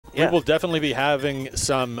we will definitely be having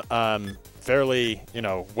some fairly,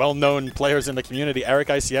 well-known players in the community. Eric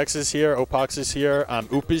ICX is here. Opox is here.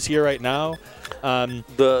 Oop is here right now.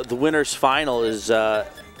 The winner's final is Eric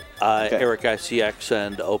ICX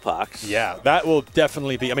and Opox. Yeah, that will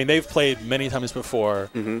definitely be. I mean, they've played many times before,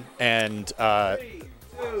 and and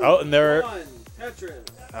they're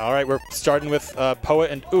all right. We're starting with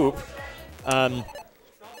Poet and Oop.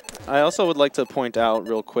 I also would like to point out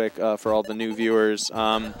real quick for all the new viewers.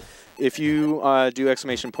 If you do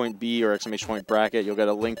exclamation point B or exclamation point bracket, you'll get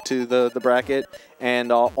a link to the bracket.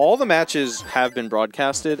 And all the matches have been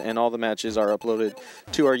broadcasted, and all the matches are uploaded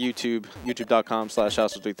to our YouTube,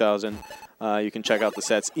 youtube.com/House3000. You can check out the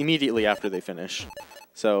sets immediately after they finish.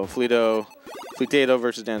 So Fleetato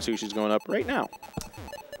versus dansushi is going up right now.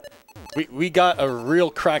 We got a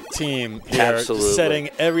real crack team here, Absolutely. setting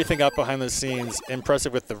everything up behind the scenes.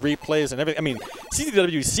 Impressive with the replays and everything. I mean,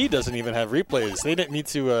 CDWC doesn't even have replays. They didn't need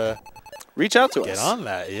to reach out to get us. on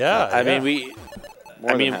that. Yeah, I mean,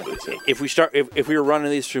 if we were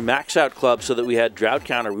running these through Max Out Club so that we had Drought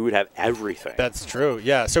Counter, we would have everything. That's true.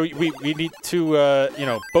 Yeah. So we need to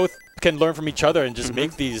both can learn from each other and just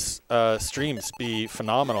make these streams be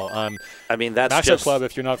phenomenal. I mean, that's Max Out Club,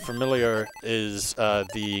 if you're not familiar, is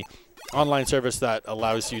the online service that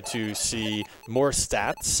allows you to see more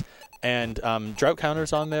stats and drought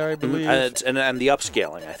counters on there, I believe. And the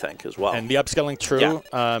upscaling, I think, as well. And the upscaling, true.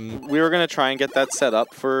 Yeah. We were going to try and get that set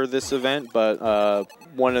up for this event, but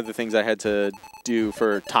one of the things I had to do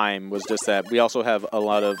for time was just that we also have a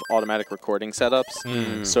lot of automatic recording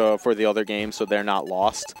setups so for the other games, so they're not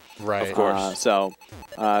lost. Right. Of course. So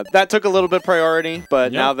that took a little bit of priority,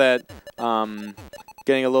 but now that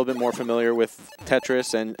getting a little bit more familiar with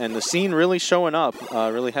Tetris and the scene really showing up.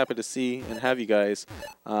 Really happy to see and have you guys.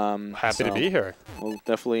 Happy to be here. We'll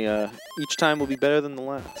definitely, each time will be better than the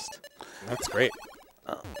last. That's great.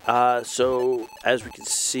 So, as we can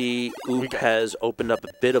see, Oop has opened up a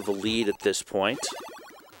bit of a lead at this point,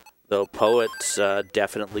 though Poet's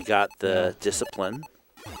definitely got the discipline.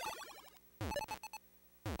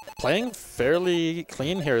 Playing fairly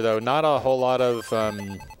clean here, though. Not a whole lot of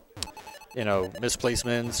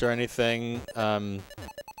misplacements or anything. I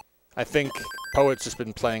think Poet's just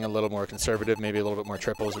been playing a little more conservative, maybe a little bit more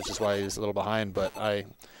triples, which is why he's a little behind. But I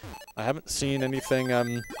haven't seen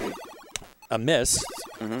anything amiss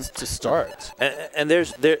to start. And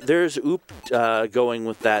there's Oop going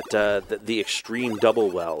with that the extreme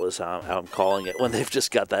double well is how I'm calling it, when they've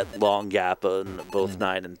just got that long gap on both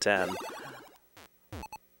 9 and 10.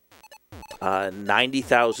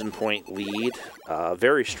 90,000 point lead,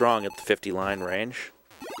 very strong at the 50 line range.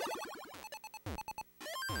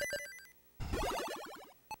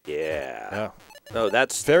 Yeah. No,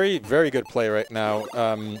 that's very, very good play right now.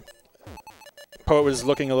 Poet was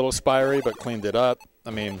looking a little spiry, but cleaned it up. I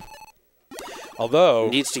mean, although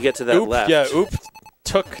needs to get to that Oop, left. Yeah, Oop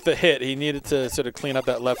took the hit. He needed to sort of clean up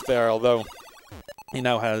that left there, although he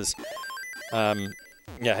now has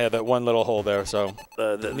had that one little hole there, so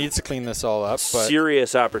needs to clean this all up. But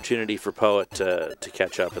serious opportunity for Poet to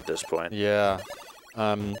catch up at this point. Yeah.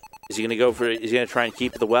 Is he going to go for? Is he going to try and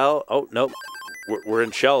keep the well? Oh, nope. We're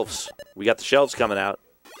in shelves. We got the shelves coming out.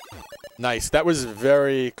 Nice. That was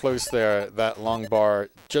very close there, that long bar,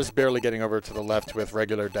 just barely getting over to the left with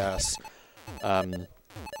regular DAS.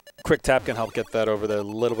 Quick tap can help get that over there a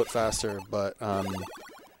little bit faster, but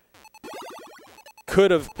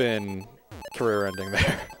could have been career-ending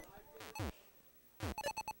there.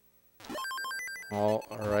 All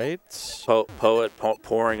right. Poet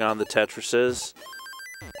pouring on the Tetrises.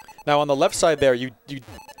 Now, on the left side there, you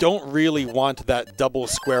don't really want that double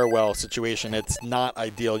square well situation. It's not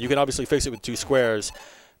ideal. You can obviously fix it with 2 squares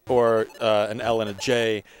or an L and a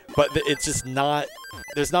J, but it's just not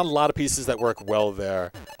 – there's not a lot of pieces that work well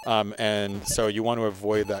there, and so you want to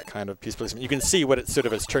avoid that kind of piece placement. You can see what it sort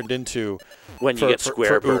of has turned into when you get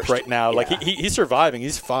square burst. Oop right now. Yeah. Like he's surviving.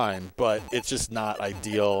 He's fine, but it's just not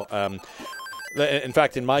ideal. In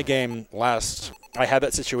fact, in my game last, I had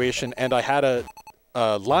that situation, and I had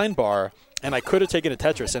a line bar, and I could have taken a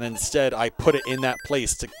Tetris, and instead I put it in that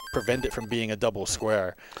place to prevent it from being a double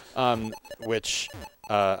square, which,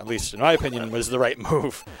 at least in my opinion, was the right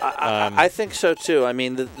move. I think so too. I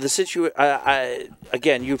mean, the situation.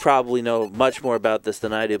 Again, you probably know much more about this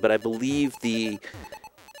than I do, but I believe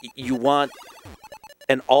you want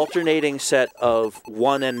an alternating set of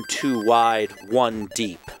 1 and 2 wide, 1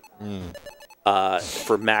 deep,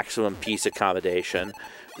 for maximum piece accommodation.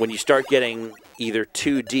 When you start getting either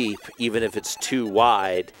 2 deep, even if it's 2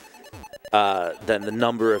 wide, then the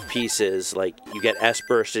number of pieces, like you get S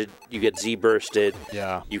bursted, you get Z bursted.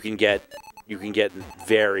 Yeah. You can get you can get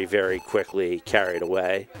very, very quickly carried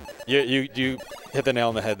away. You hit the nail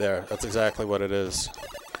on the head there. That's exactly what it is.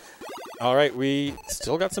 All right, we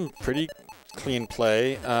still got some pretty clean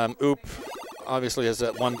play. Oop obviously has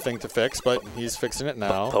that one thing to fix, but he's fixing it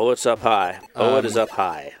now. Poet's up high. Poet is up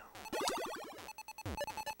high.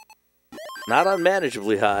 Not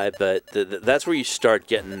unmanageably high, but that's where you start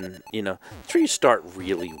getting, you know, that's where you start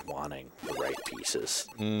really wanting the right pieces.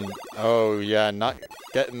 Oh, yeah, not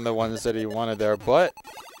getting the ones that he wanted there, but,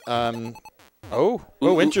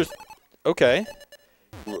 interesting. Okay.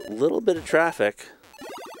 Little bit of traffic.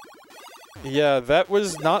 Yeah, that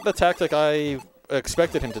was not the tactic I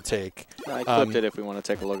expected him to take. I clipped it if we want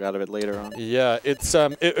to take a look out of it later on. Yeah, it's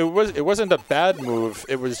it wasn't a bad move.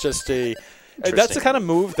 It was just a. That's the kind of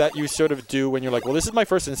move that you sort of do when you're like, well, this is my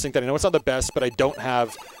first instinct, and I know it's not the best, but I don't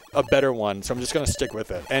have a better one, so I'm just going to stick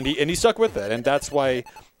with it. And he stuck with it, and that's why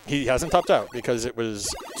he hasn't topped out, because it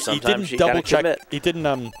was Sometimes he didn't double check. Commit. He didn't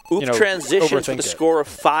Oop transitions with a score of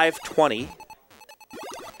 520.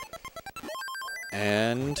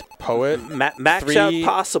 And Poet max out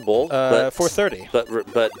possible, but 430.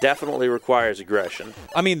 But definitely requires aggression.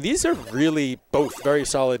 I mean, these are really both very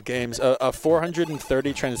solid games. A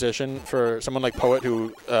 430 transition for someone like Poet,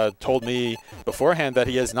 who told me beforehand that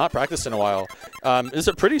he has not practiced in a while, is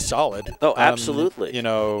a pretty solid. Oh, absolutely.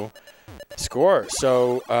 Score.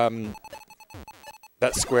 So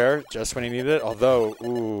that square just when he needed it.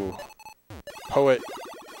 Although, Poet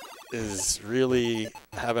is really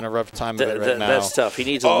having a rough time of it right now. That's tough. He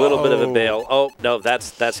needs a little bit of a bail. Oh, no,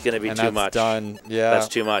 that's going to be too much. Done. Yeah. That's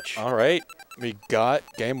too much. All right. We got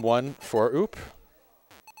game one for Oop.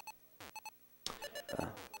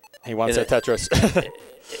 He wants that Tetris.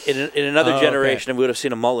 in another generation, we would have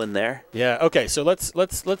seen a mulligan there. Yeah. Okay. So let's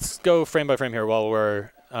go frame by frame here while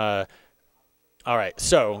we're all right.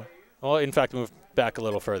 So, well, in fact, move back a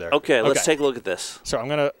little further. Okay. Let's take a look at this. So I'm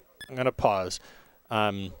gonna pause.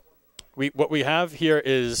 What we have here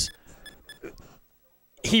is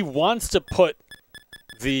he wants to put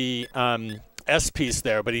the S piece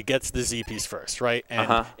there, but he gets the Z piece first, right?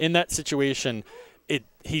 And in that situation,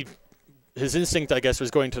 his instinct, I guess,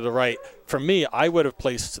 was going to the right. For me, I would have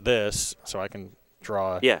placed this, so I can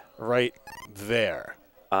draw right there.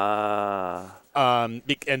 And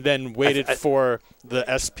then waited for the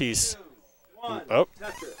S piece. Oh,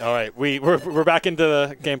 all right. We're back into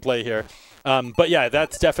the gameplay here. But yeah,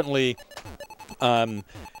 that's definitely the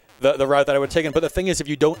route that I would have taken. But the thing is, if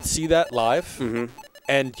you don't see that live,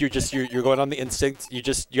 and you're going on the instinct, you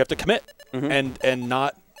have to commit and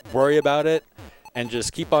not worry about it, and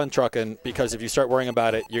just keep on trucking. Because if you start worrying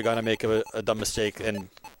about it, you're gonna make a dumb mistake and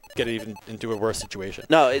get even into a worse situation.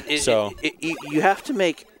 No, you have to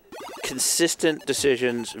make consistent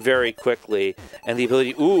decisions very quickly, and the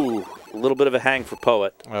ability. A little bit of a hang for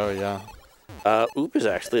Poet. Oh yeah. Oop is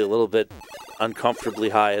actually a little bit uncomfortably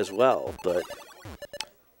high as well, but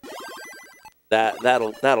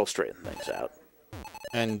that'll straighten things out.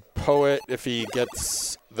 And Poet, if he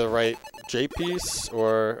gets the right J piece,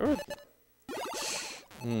 or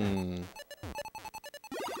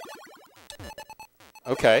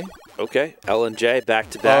okay. Okay, L and J back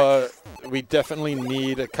to back. We definitely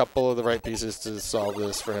need a couple of the right pieces to solve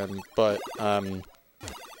this for him, but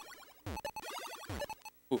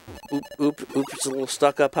Oop is a little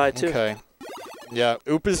stuck up high too. Okay. Yeah,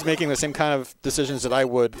 Oop is making the same kind of decisions that I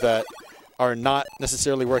would that are not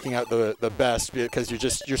necessarily working out the best, because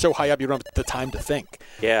you're so high up you don't have the time to think.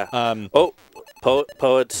 Yeah.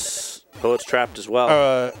 Poet's trapped as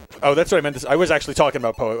well. That's what I meant. I was actually talking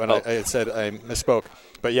about Poet when I said I misspoke.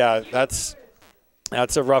 But yeah, that's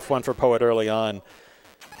a rough one for Poet early on.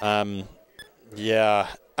 Yeah,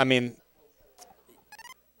 I mean.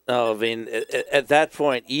 No, I mean, at that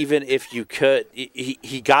point, even if you could,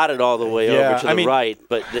 he got it all the way over to the right,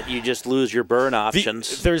 but you just lose your burn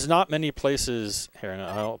options. There's not many places here. And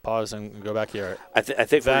I'll pause and go back here. I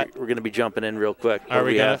think we're going to be jumping in real quick. Are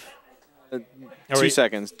we going to? 2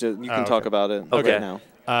 seconds. You can talk about it right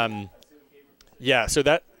now. Yeah, so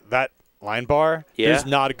that line bar, there's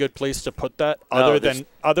not a good place to put that other than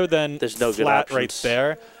there's no flat good right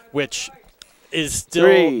there, which is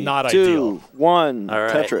still not ideal. 3, 2, 1, all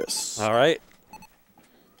right. Tetris. All right.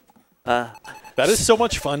 That is so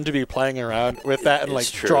much fun to be playing around with that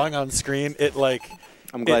and drawing on screen.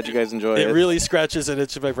 I'm glad you guys enjoy it. It really scratches an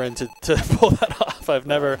itch in my brain to pull that off. I've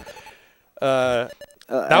never. Now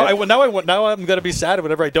I'm gonna be sad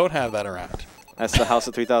whenever I don't have that around. That's the House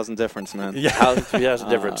of 3000 difference, man. Yeah, House of 3000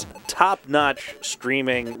 difference. Top-notch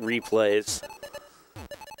streaming replays.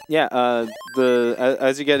 Yeah,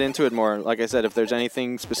 as you get into it more, like I said, if there's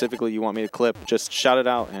anything specifically you want me to clip, just shout it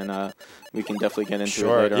out, and we can definitely get into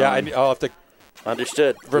it later on. Yeah, I'll have to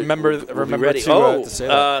Understood. remember ready. to say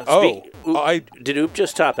that. Did Oop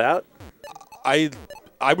just top out? I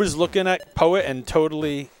was looking at Poet and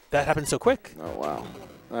totally that happened so quick. Oh,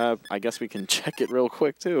 wow. I guess we can check it real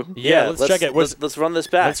quick, too. Yeah, let's check it. Let's run this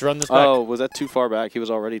back. Let's run this back. Oh, was that too far back? He was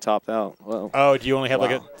already topped out. Well. Oh, do you only have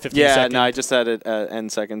like a 15 yeah, seconds? no, I just had it at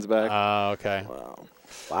end seconds back. Oh, okay.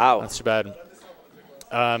 Wow. That's too bad.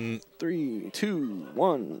 3, 2,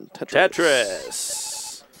 1,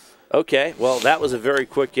 Tetris. Okay, well, that was a very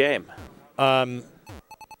quick game. All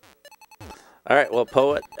right, well,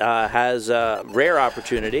 Poet has a rare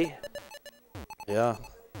opportunity. Yeah.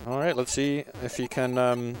 All right, let's see if he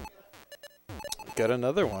can get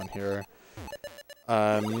another one here.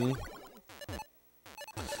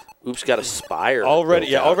 Oop's got a Spire.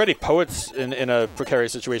 Already Poet's in a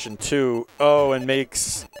precarious situation, too. Oh, and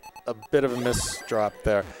makes a bit of a misdrop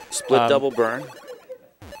there. Split double burn.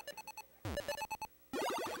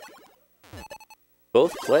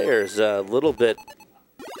 Both players a little bit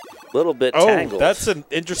tangled. That's an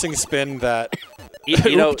interesting spin that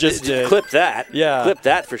you know, just did. Clip that. Yeah. Clip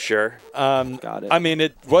that for sure. Got it. I mean,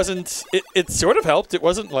 it wasn't. It sort of helped. It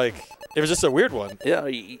wasn't like it was just a weird one. Yeah.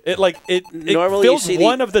 It Normally filled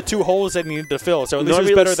one of the two holes that needed to fill. So at least it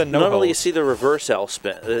was better than no Normally you holes. see the reverse L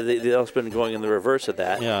spin. The L spin going in the reverse of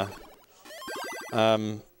that. Yeah.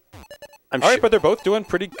 All right, but they're both doing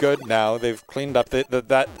pretty good now. They've cleaned up.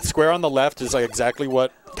 That square on the left is like exactly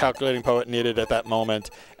what Calculating Poet needed at that moment,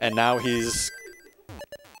 and now he's,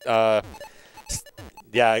 yeah,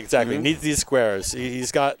 exactly. Needs these squares.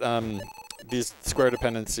 He's got these square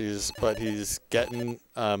dependencies, but he's getting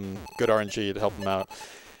good RNG to help him out.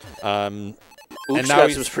 Oop's and now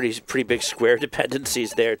got some pretty big square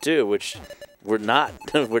dependencies there too, which we're not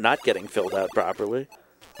getting filled out properly.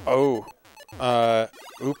 Oh.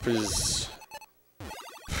 Oop is,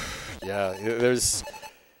 yeah, there's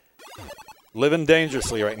living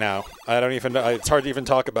dangerously right now. I don't even know. It's hard to even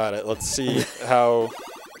talk about it. Let's see how.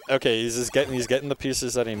 Okay, he's getting the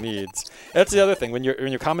pieces that he needs. That's the other thing when you're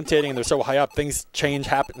commentating and they're so high up, things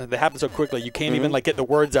they happen so quickly. You can't even like get the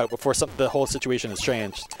words out before the whole situation has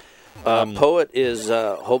changed. Poet is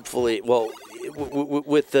hopefully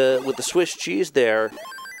with the Swiss cheese there.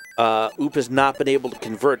 Oop has not been able to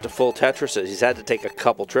convert to full Tetrises. He's had to take a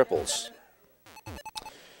couple triples.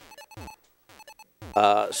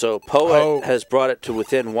 So Poet has brought it to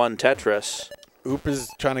within one Tetris. Oop is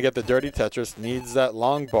trying to get the dirty Tetris. Needs that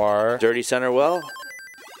long bar. Dirty center well.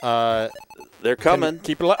 They're coming.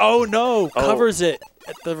 Keep it alive. Oh, no. Covers it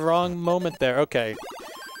at the wrong moment there. Okay.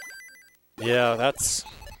 Yeah, that's...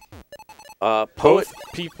 Poet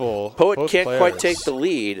can't players. quite take the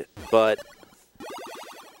lead, but...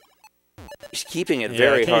 He's keeping it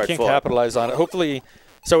very hard. He can't capitalize on it. Hopefully,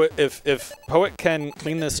 so if Poet can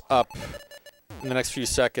clean this up in the next few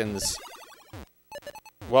seconds,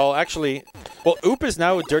 Oop is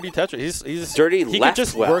now a dirty Tetris. He's dirty. He left could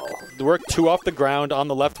just well. work two off the ground on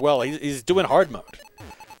the left well. He's doing hard mode.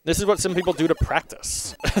 This is what some people do to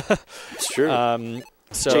practice. It's true.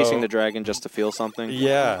 So chasing the dragon just to feel something. A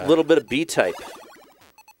Yeah. little bit of B type.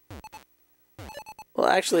 Well,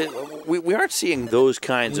 actually, we aren't seeing those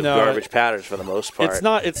kinds of garbage patterns for the most part.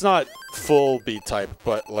 It's not full B type,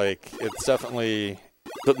 but like it's definitely.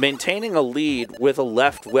 But maintaining a lead with a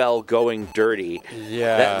left well going dirty,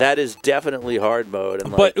 that is definitely hard mode.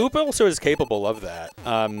 And but Oop also is capable of that.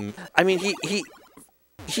 I mean,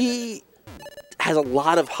 he has a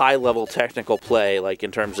lot of high level technical play, like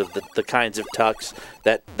in terms of the kinds of tucks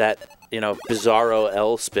that Bizarro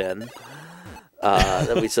L spin.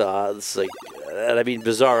 That we saw. It's like, and I mean,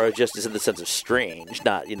 bizarro just is in the sense of strange,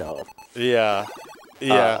 not Yeah.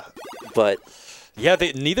 But yeah,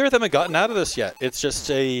 neither of them have gotten out of this yet. It's just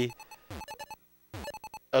a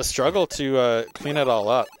struggle to clean it all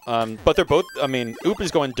up. But they're both. I mean, Oop is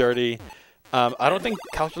going dirty. I don't think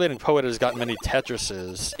Calculating Poet has gotten many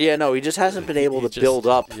Tetrises. Yeah, no, he just hasn't been able to build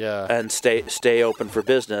up and stay open for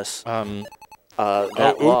business.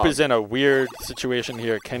 Oop is in a weird situation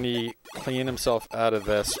here. Can he clean himself out of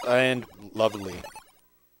this? And lovely.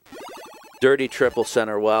 Dirty triple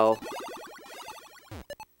center well.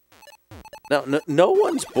 No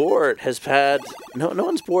one's board is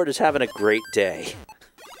having a great day.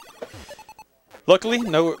 Luckily,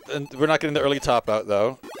 no, we're not getting the early top out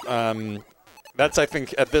though. That's I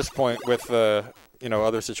think at this point with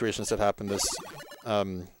other situations that happen this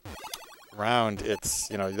round, it's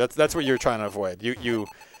that's what you're trying to avoid. You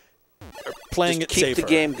are playing just it keep safer. the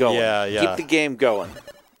game going. Yeah. Keep the game going.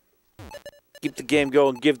 Keep the game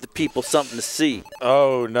going. Give the people something to see.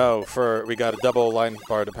 Oh no! We got a double line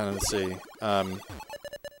bar dependency.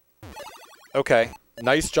 Okay,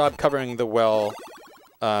 nice job covering the well.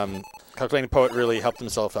 Calculating Poet really helped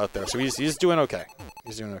himself out there, so he's doing okay.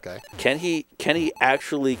 He's doing okay. Can he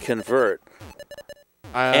actually convert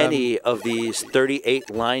any of these 38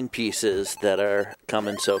 line pieces that are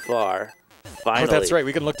coming so far? Finally. Oh, that's right.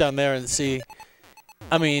 We can look down there and see.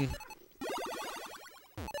 I mean,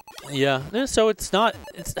 yeah. So it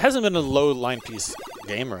hasn't been a low line piece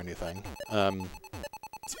game or anything.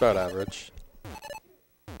 It's about average.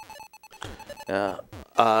 Yeah.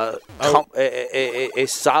 A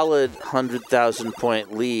solid 100,000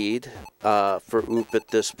 point lead for Oop at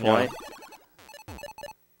this point. Yeah.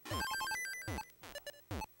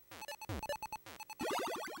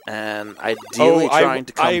 And ideally trying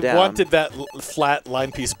to come down. I wanted that flat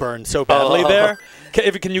line piece burn so badly there.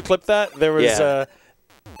 Can you clip that? There was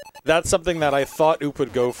that's something that I thought Oop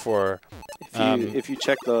would go for. If you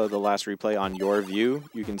check the last replay on your view,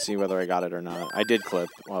 you can see whether I got it or not. I did clip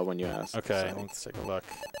when you asked. Okay, so let's take a look.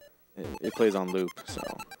 It plays on loop, so.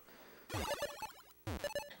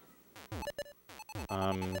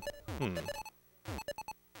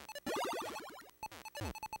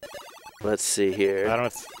 Let's see here. I don't know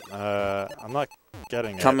if, I'm not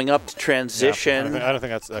getting it. Coming up to transition. Yeah, I don't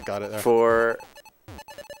think that got it there. For.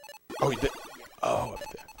 Oh, he did. Oh, up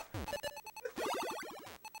there.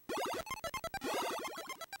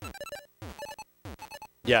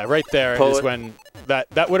 Yeah, right there is when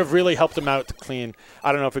that would have really helped him out to clean.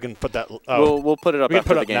 I don't know if we can put that. Oh, we'll put it up. We can after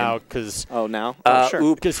put it the up game. now because. Oh, now? Sure.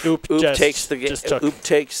 Oop takes the game. Oop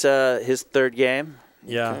takes his third game.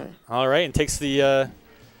 Yeah. Okay. All right, and takes the.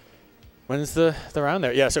 When's the round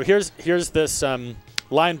there? Yeah. So here's this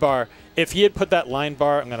line bar. If he had put that line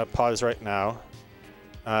bar, I'm gonna pause right now.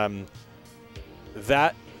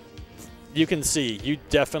 That you can see, you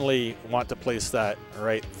definitely want to place that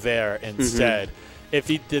right there instead. If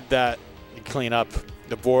he did that, he'd clean up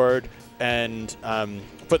the board and.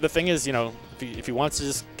 But the thing is, if he wants to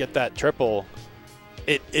just get that triple,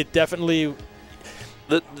 it definitely.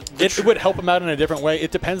 It would help him out in a different way.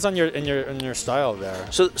 It depends on your style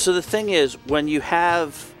there. So the thing is, when you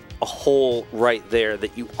have a hole right there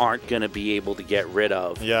that you aren't going to be able to get rid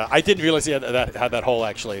of. Yeah, I didn't realize he had that hole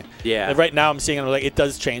actually. Yeah. And right now I'm seeing it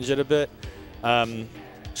does change it a bit.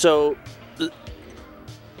 So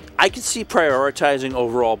I could see prioritizing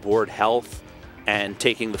overall board health and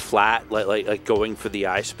taking the flat, like going for the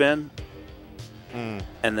I spin, and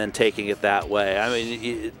then taking it that way. I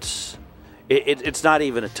mean, it's not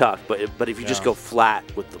even a tuck, but if you just go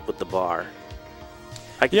flat with the bar,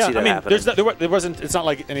 I can see that happening. There wasn't. It's not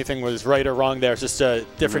like anything was right or wrong there. It's just a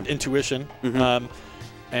different intuition. But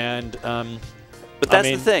that's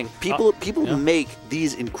the thing. People make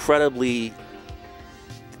these incredibly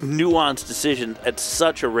nuanced decisions at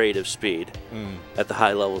such a rate of speed at the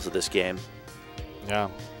high levels of this game. Yeah.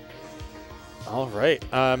 All right.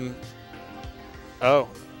 Oh,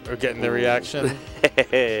 we're getting the reaction.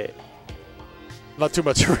 Not too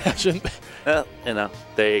much reaction. Well,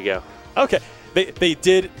 there you go. Okay. They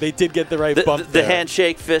did get the right bump the there.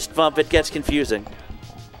 handshake, fist bump, it gets confusing.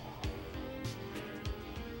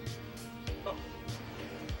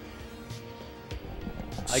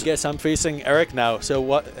 I guess I'm facing Eric now,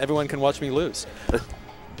 so everyone can watch me lose.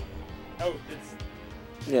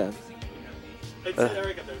 Yeah. It's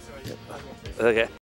Eric up there, so Okay.